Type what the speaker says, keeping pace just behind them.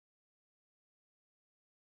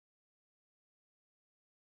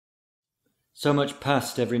So much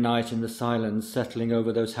passed every night in the silence, settling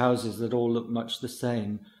over those houses that all looked much the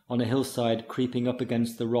same, on a hillside creeping up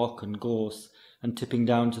against the rock and gorse, and tipping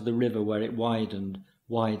down to the river where it widened,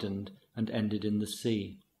 and ended in the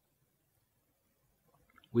sea.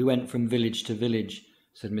 "We went from village to village,"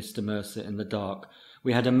 said Mr. Mercer in the dark.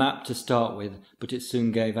 "We had a map to start with, but it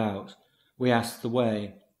soon gave out. We asked the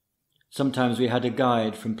way. Sometimes we had a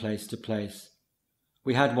guide from place to place.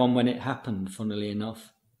 We had one when it happened, funnily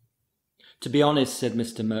enough. To be honest," said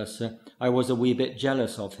Mr. Mercer, "I was a wee bit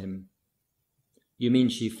jealous of him." "You mean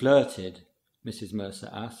she flirted?" Mrs. Mercer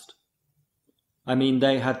asked. "I mean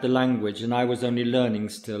they had the language and I was only learning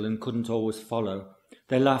still and couldn't always follow.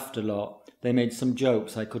 They laughed a lot. They made some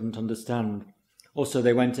jokes I couldn't understand. Also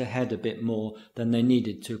they went ahead a bit more than they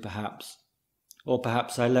needed to, perhaps. Or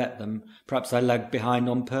perhaps I let them. Perhaps I lagged behind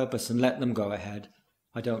on purpose and let them go ahead.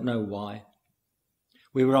 I don't know why.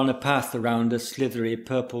 We were on a path around a slithery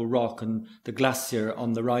purple rock and the glacier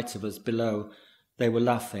on the right of us below. They were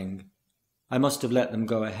laughing. I must have let them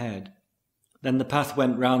go ahead. Then the path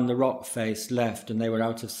went round the rock face left and they were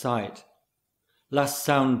out of sight. Last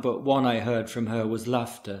sound but one I heard from her was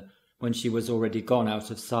laughter when she was already gone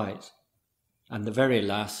out of sight. And the very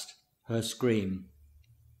last, her scream.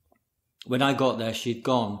 When I got there she'd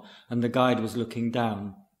gone and the guide was looking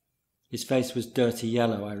down. His face was dirty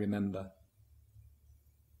yellow, I remember.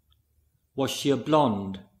 "Was she a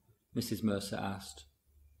blonde?" Mrs. Mercer asked.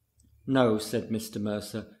 "No," said Mr.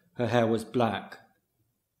 Mercer. "Her hair was black."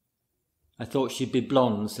 "I thought she'd be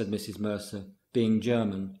blonde," said Mrs. Mercer, "being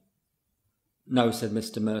German." "No," said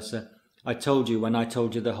Mr. Mercer. "I told you when I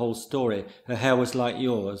told you the whole story. Her hair was like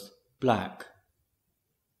yours, black."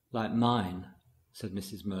 "Like mine," said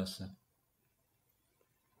Mrs. Mercer.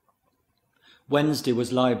 Wednesday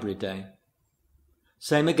was library day.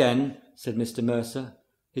 "Same again," said Mr. Mercer.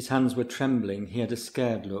 His hands were trembling. He had a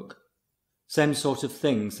scared look. "Same sort of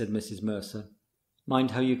thing," said Mrs. Mercer.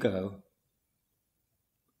 "Mind how you go."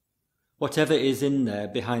 Whatever is in there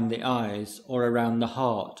behind the eyes, or around the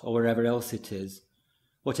heart, or wherever else it is,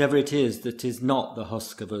 whatever it is that is not the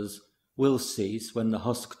husk of us, will cease when the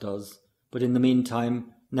husk does, but in the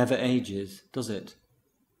meantime never ages, does it?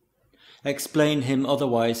 Explain him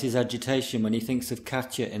otherwise his agitation when he thinks of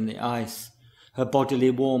Katya in the ice, her bodily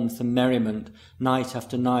warmth and merriment night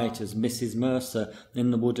after night as Mrs. Mercer in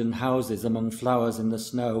the wooden houses among flowers in the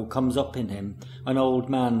snow comes up in him, an old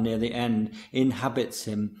man near the end, inhabits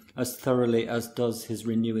him as thoroughly as does his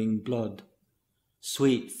renewing blood.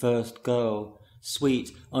 Sweet first girl,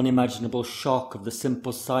 sweet unimaginable shock of the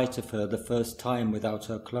simple sight of her the first time without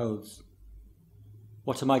her clothes.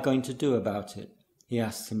 What am I going to do about it? He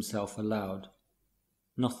asks himself aloud.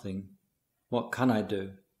 Nothing. What can I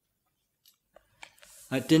do?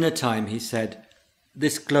 At dinner time he said,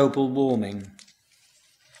 "This global warming."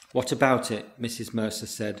 "What about it?" Mrs. Mercer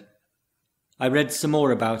said. "I read some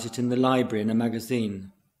more about it in the library in a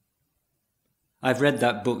magazine." "I've read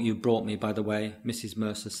that book you brought me, by the way," Mrs.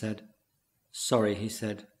 Mercer said. "Sorry," he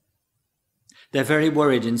said. "They're very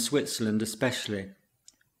worried in Switzerland especially.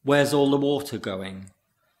 Where's all the water going?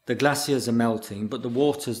 The glaciers are melting, but the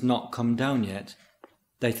water's not come down yet.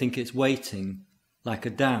 They think it's waiting, like a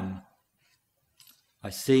dam." "I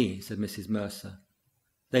see," said Mrs. Mercer.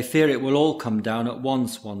 "They fear it will all come down at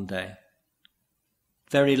once one day."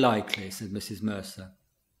 "Very likely," said Mrs. Mercer.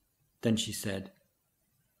 Then she said,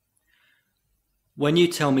 "When you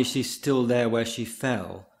tell me she's still there where she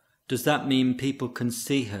fell, does that mean people can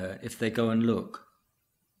see her if they go and look?"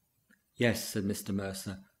 "Yes," said Mr.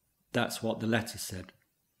 Mercer. "That's what the letter said.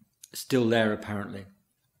 Still there, apparently,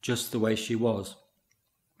 just the way she was.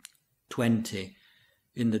 20,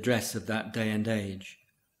 in the dress of that day and age.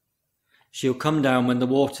 She'll come down when the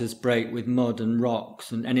waters break with mud and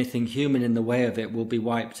rocks, and anything human in the way of it will be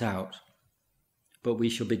wiped out. But we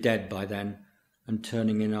shall be dead by then, and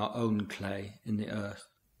turning in our own clay in the earth.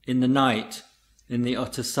 In the night, in the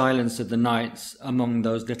utter silence of the nights, among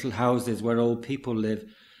those little houses where old people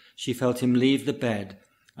live, she felt him leave the bed,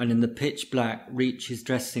 and in the pitch black reach his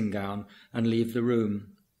dressing gown and leave the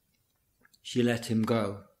room. She let him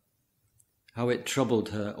go. How it troubled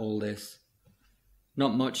her, all this.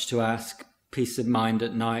 Not much to ask, peace of mind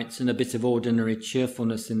at night and a bit of ordinary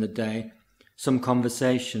cheerfulness in the day, some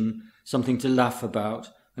conversation, something to laugh about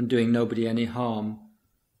and doing nobody any harm,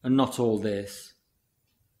 and not all this.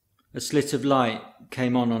 A slit of light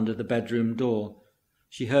came on under the bedroom door.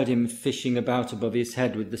 She heard him fishing about above his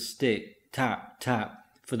head with the stick, tap, tap,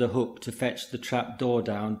 for the hook to fetch the trap door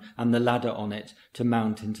down and the ladder on it to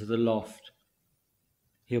mount into the loft.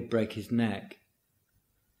 He'll break his neck.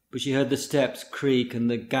 But she heard the steps creak and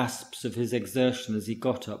the gasps of his exertion as he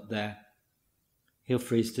got up there. He'll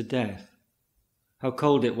freeze to death. How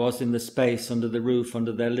cold it was in the space under the roof,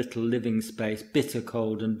 under their little living space, bitter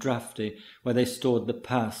cold and draughty, where they stored the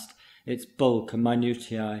past, its bulk and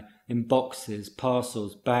minutiae, in boxes,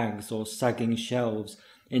 parcels, bags, or sagging shelves,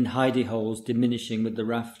 in hidey-holes diminishing with the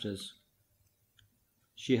rafters.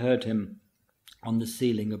 She heard him on the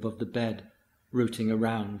ceiling above the bed, rooting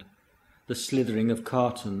around, the slithering of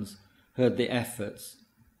cartons, heard the efforts,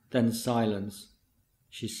 then silence.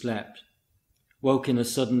 She slept, woke in a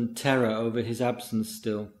sudden terror over his absence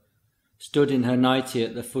still, stood in her nightie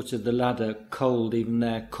at the foot of the ladder, cold even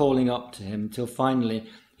there, calling up to him, till finally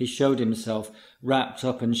he showed himself, wrapped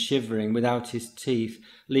up and shivering, without his teeth,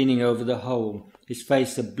 leaning over the hole, his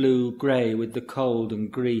face a blue-grey with the cold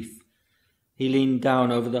and grief. He leaned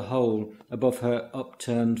down over the hole, above her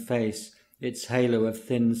upturned face, its halo of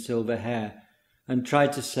thin silver hair, and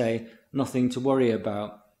tried to say nothing to worry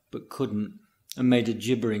about, but couldn't, and made a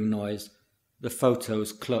gibbering noise. The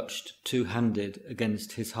photos clutched two-handed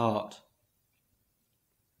against his heart.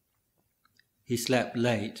 He slept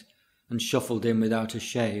late and shuffled in without a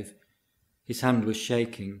shave. His hand was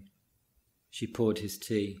shaking. She poured his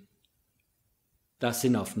tea. "That's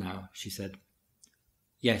enough now," she said.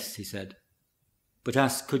 "Yes," he said. But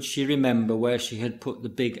asked could she remember where she had put the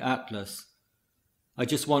big atlas. "I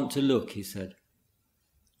just want to look," he said.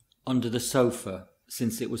 "Under the sofa,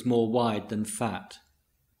 since it was more wide than fat."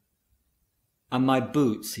 "And my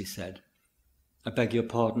boots," he said. "I beg your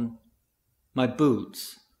pardon?" "My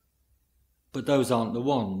boots." "But those aren't the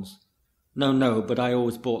ones." No, but I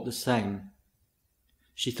always bought the same."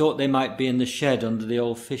 She thought they might be in the shed under the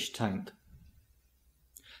old fish tank.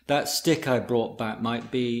 "That stick I brought back might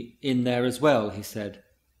be in there as well," he said.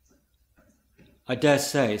 "I dare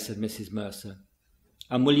say," said Mrs. Mercer.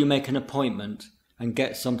 "And will you make an appointment and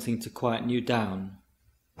get something to quieten you down?"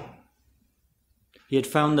 He had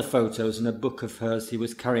found the photos in a book of hers he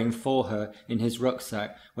was carrying for her in his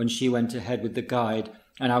rucksack when she went ahead with the guide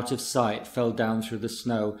and out of sight fell down through the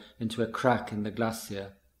snow into a crack in the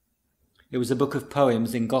glacier. It was a book of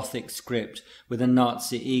poems in Gothic script with a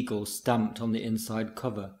Nazi eagle stamped on the inside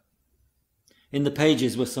cover. In the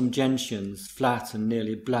pages were some gentians, flat and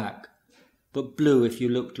nearly black, but blue if you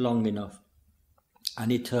looked long enough, an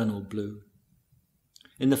eternal blue.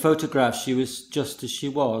 In the photograph she was just as she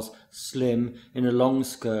was, slim, in a long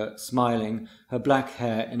skirt, smiling, her black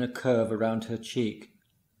hair in a curve around her cheek.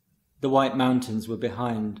 The white mountains were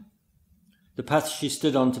behind. The paths she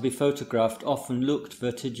stood on to be photographed often looked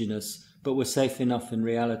vertiginous, but were safe enough in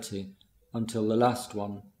reality, until the last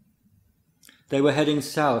one. They were heading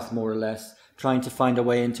south, more or less, trying to find a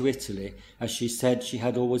way into Italy, as she said she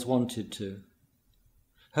had always wanted to.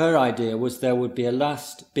 Her idea was there would be a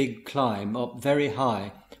last big climb up very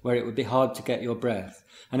high, where it would be hard to get your breath,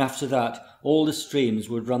 and after that all the streams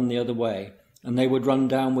would run the other way, and they would run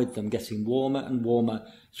down with them, getting warmer and warmer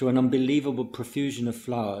through an unbelievable profusion of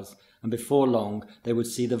flowers, and before long they would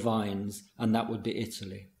see the vines, and that would be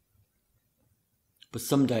Italy. But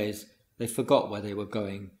some days they forgot where they were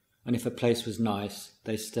going, and if a place was nice,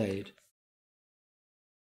 they stayed.